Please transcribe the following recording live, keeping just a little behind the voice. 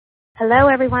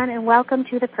Hello, everyone, and welcome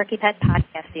to the Perky-Pet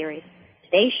podcast series.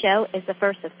 Today's show is the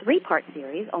first of three-part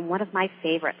series on one of my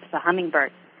favorites, the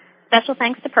hummingbird. Special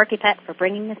thanks to Perky-Pet for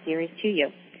bringing the series to you.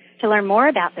 To learn more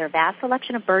about their vast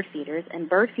selection of bird feeders and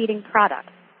bird feeding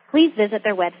products, please visit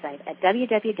their website at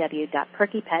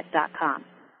www.perkypet.com.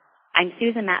 I'm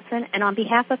Susan Matson, and on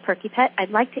behalf of Perky-Pet, I'd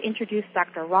like to introduce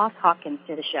Dr. Ross Hawkins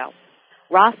to the show.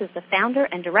 Ross is the founder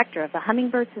and director of the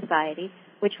Hummingbird Society,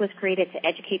 which was created to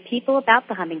educate people about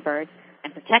the hummingbirds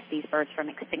and protect these birds from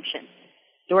extinction.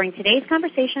 During today's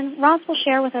conversation, Ross will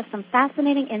share with us some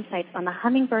fascinating insights on the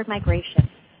hummingbird migration.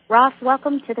 Ross,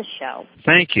 welcome to the show.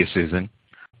 Thank you, Susan.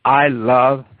 I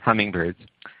love hummingbirds,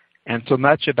 and so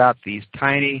much about these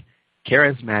tiny,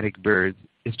 charismatic birds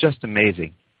is just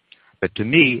amazing. But to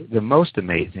me, the most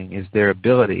amazing is their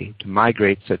ability to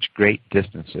migrate such great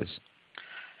distances.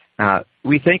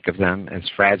 We think of them as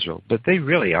fragile, but they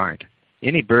really aren't.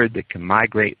 Any bird that can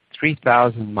migrate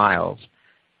 3,000 miles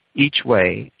each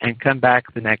way and come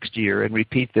back the next year and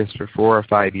repeat this for 4 or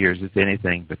 5 years is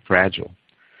anything but fragile.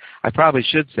 I probably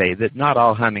should say that not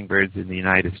all hummingbirds in the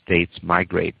United States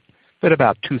migrate, but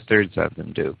about 2/3 of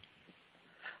them do.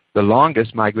 The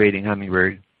longest migrating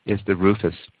hummingbird is the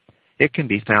rufous. It can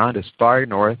be found as far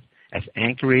north as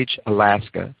Anchorage,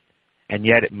 Alaska, and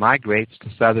yet it migrates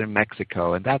to southern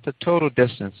Mexico, and that's a total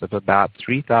distance of about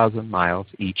 3,000 miles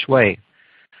each way.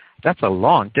 That's a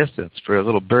long distance for a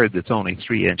little bird that's only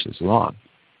 3 inches long.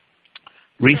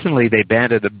 Recently, they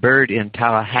banded a bird in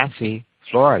Tallahassee,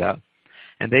 Florida,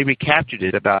 and they recaptured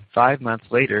it about 5 months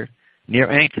later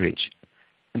near Anchorage.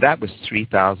 And that was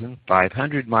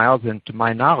 3,500 miles, and to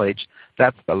my knowledge,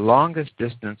 that's the longest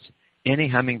distance any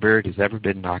hummingbird has ever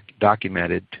been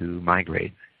documented to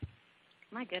migrate.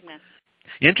 My goodness.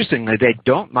 Interestingly, they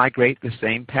don't migrate the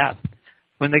same path.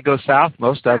 When they go south,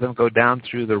 most of them go down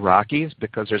through the Rockies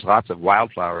because there's lots of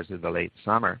wildflowers in the late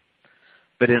summer.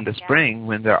 But in the spring,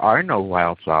 when there are no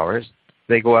wildflowers,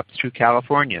 they go up through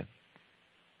California.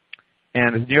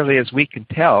 And as nearly as we can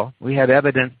tell, we have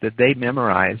evidence that they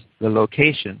memorized the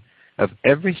location of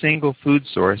every single food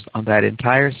source on that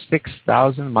entire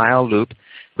 6,000-mile loop,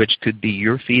 which could be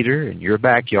your feeder in your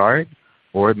backyard,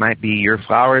 or it might be your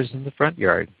flowers in the front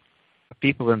yard.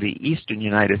 People in the eastern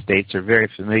United States are very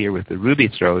familiar with the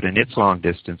ruby-throat and its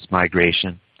long-distance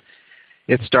migration.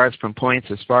 It starts from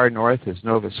points as far north as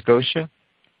Nova Scotia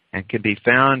and can be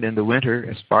found in the winter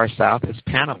as far south as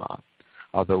Panama,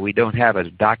 although we don't have a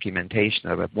documentation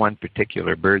of one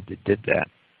particular bird that did that.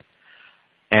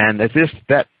 And as if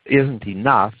that isn't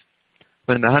enough,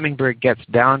 when the hummingbird gets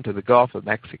down to the Gulf of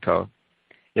Mexico,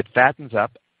 it fattens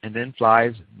up and then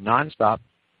flies nonstop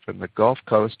from the Gulf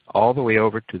Coast all the way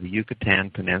over to the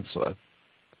Yucatan Peninsula.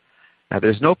 Now,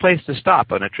 there's no place to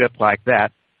stop on a trip like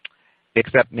that,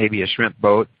 except maybe a shrimp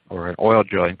boat or an oil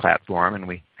drilling platform, and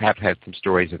we have had some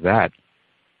stories of that.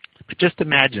 But just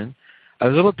imagine a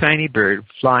little tiny bird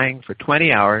flying for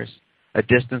 20 hours, a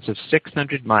distance of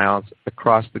 600 miles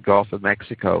across the Gulf of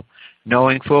Mexico,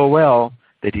 knowing full well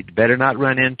that he'd better not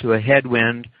run into a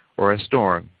headwind or a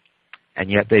storm.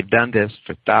 And yet they've done this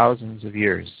for thousands of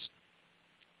years.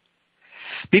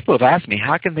 People have asked me,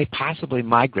 how can they possibly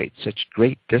migrate such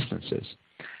great distances?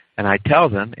 And I tell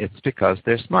them it's because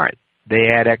they're smart. They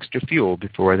add extra fuel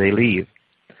before they leave.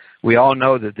 We all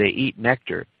know that they eat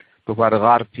nectar, but what a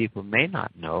lot of people may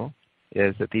not know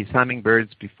is that these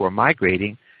hummingbirds, before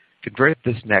migrating, convert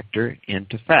this nectar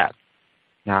into fat.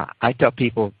 Now, I tell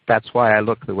people that's why I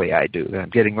look the way I do. I'm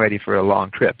getting ready for a long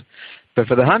trip. But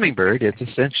for the hummingbird, it's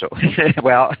essential.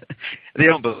 Well, they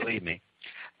don't believe me.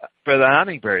 For the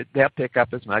hummingbird, they'll pick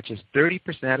up as much as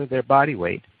 30% of their body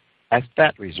weight as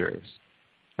fat reserves.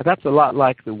 Now, that's a lot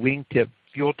like the wingtip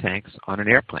fuel tanks on an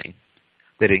airplane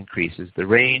that increases the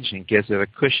range and gives it a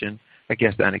cushion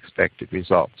against unexpected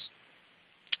results.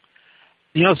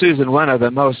 You know, Susan, one of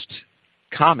the most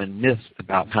common myths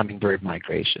about hummingbird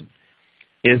migration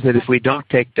is that if we don't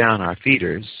take down our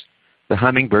feeders, the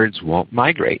hummingbirds won't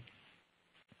migrate.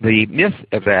 The myth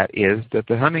of that is that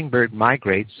the hummingbird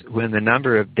migrates when the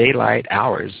number of daylight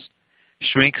hours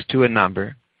shrinks to a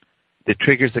number that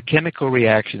triggers a chemical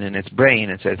reaction in its brain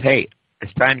and says, hey,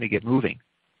 it's time to get moving.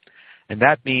 And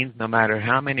that means no matter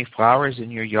how many flowers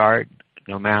in your yard,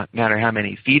 no matter how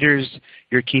many feeders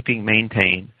you're keeping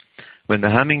maintained, when the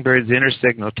hummingbird's inner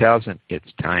signal tells him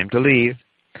it's time to leave,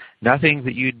 nothing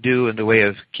that you do in the way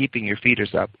of keeping your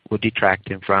feeders up will detract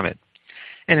him from it.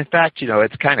 And in fact, you know,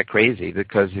 it's kind of crazy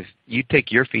because if you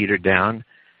take your feeder down,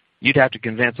 you'd have to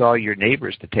convince all your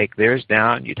neighbors to take theirs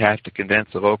down. You'd have to convince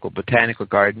the local botanical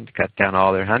garden to cut down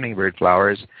all their hummingbird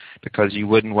flowers because you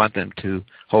wouldn't want them to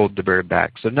hold the bird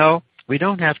back. So no, we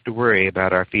don't have to worry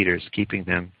about our feeders keeping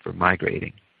them from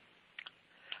migrating.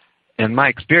 In my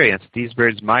experience, these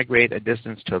birds migrate a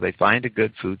distance till they find a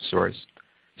good food source,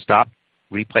 stop,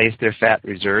 replace their fat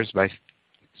reserves by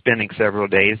spending several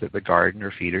days at the garden or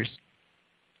feeders,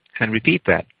 and repeat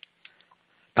that.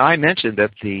 Now, I mentioned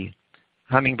that the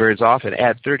hummingbirds often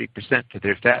add 30% to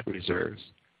their fat reserves.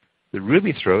 The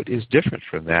ruby throat is different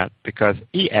from that because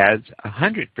he adds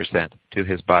 100% to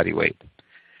his body weight.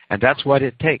 And that's what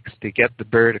it takes to get the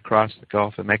bird across the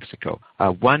Gulf of Mexico,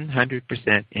 a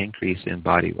 100% increase in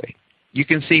body weight. You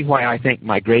can see why I think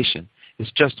migration is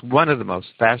just one of the most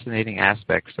fascinating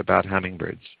aspects about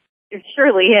hummingbirds. It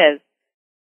surely is.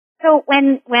 So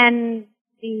when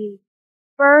the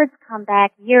birds come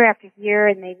back year after year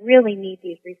and they really need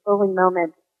these refueling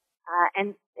moments,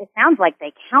 and it sounds like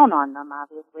they count on them,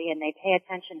 obviously, and they pay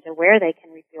attention to where they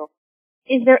can refuel.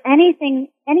 Is there any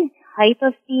type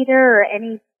of feeder or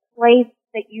any place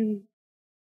that you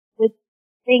would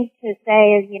think to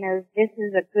say, this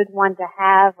is a good one to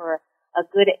have or a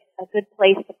good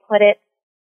place to put it?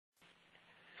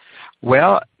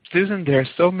 Well, Susan, there are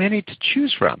so many to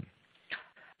choose from.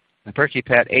 The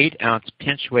Perky-Pet 8-ounce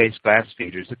pinch-waist glass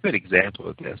feeder is a good example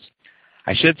of this.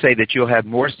 I should say that you'll have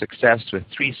more success with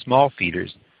 3 small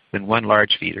feeders than 1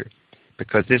 large feeder,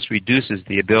 because this reduces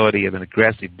the ability of an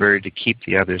aggressive bird to keep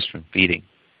the others from feeding.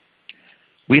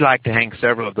 We like to hang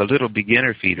several of the little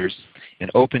beginner feeders in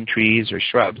open trees or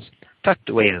shrubs, tucked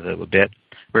away a little bit,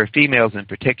 where females in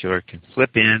particular can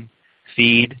slip in,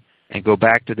 feed, and go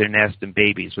back to their nest and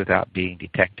babies without being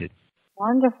detected.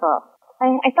 Wonderful.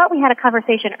 I thought we had a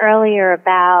conversation earlier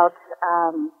about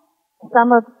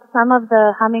some of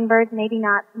the hummingbirds maybe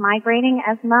not migrating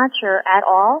as much or at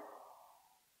all.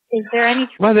 Is there any?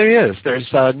 Well, there is.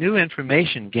 There's new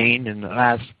information gained in the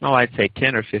last, I'd say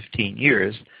 10 or 15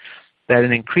 years, that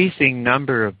an increasing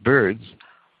number of birds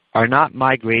are not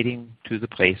migrating to the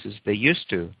places they used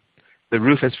to. The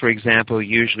rufous, for example,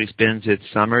 usually spends its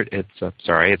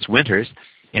winters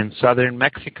in southern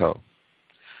Mexico.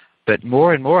 But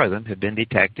more and more of them have been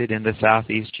detected in the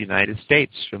southeast United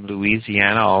States, from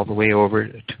Louisiana all the way over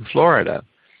to Florida.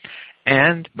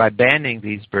 And by banding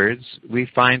these birds, we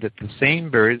find that the same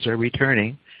birds are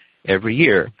returning every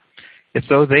year. It's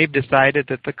though they've decided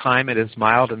that the climate is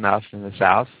mild enough in the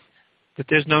south that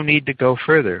there's no need to go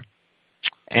further.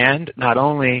 And not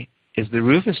only is the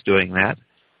rufous doing that,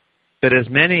 but as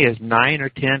many as 9 or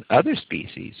 10 other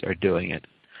species are doing it.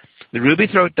 The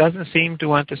ruby-throat doesn't seem to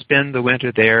want to spend the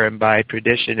winter there, and by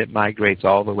tradition it migrates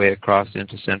all the way across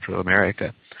into Central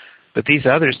America. But these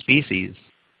other species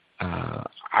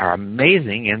are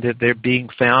amazing in that they're being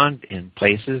found in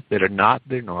places that are not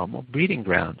their normal breeding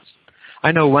grounds.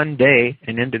 I know one day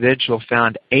an individual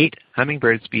found 8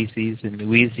 hummingbird species in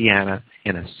Louisiana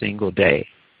in a single day.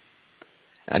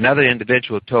 Another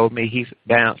individual told me he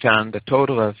found a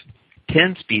total of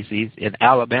 10 species in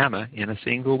Alabama in a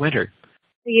single winter.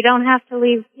 So you don't have to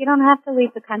leave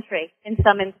the country in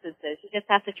some instances. You just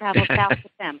have to travel south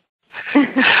with them.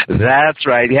 That's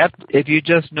right. If you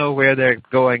just know where they're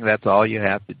going, that's all you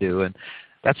have to do. And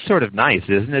that's sort of nice,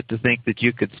 isn't it, to think that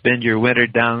you could spend your winter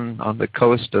down on the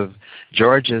coast of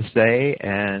Georgia, say,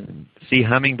 and see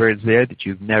hummingbirds there that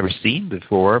you've never seen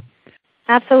before.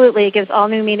 Absolutely. It gives all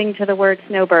new meaning to the word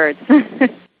snowbirds.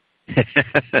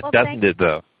 Doesn't it,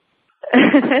 though?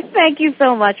 Thank you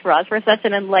so much, Ross, for such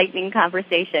an enlightening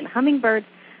conversation. Hummingbirds,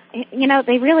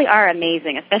 they really are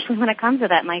amazing, especially when it comes to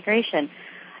that migration.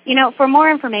 For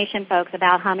more information, folks,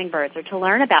 about hummingbirds or to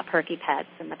learn about Perky-Pets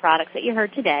and the products that you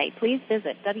heard today, please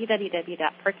visit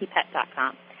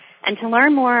www.perkypet.com. And to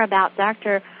learn more about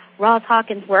Dr. Ross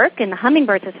Hawkins' work in the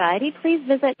Hummingbird Society, please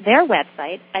visit their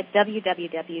website at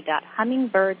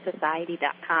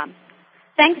www.hummingbirdssociety.com.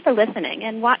 Thanks for listening,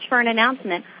 and watch for an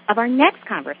announcement of our next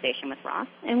conversation with Ross,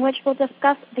 in which we'll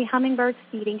discuss the hummingbird's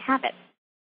feeding habits.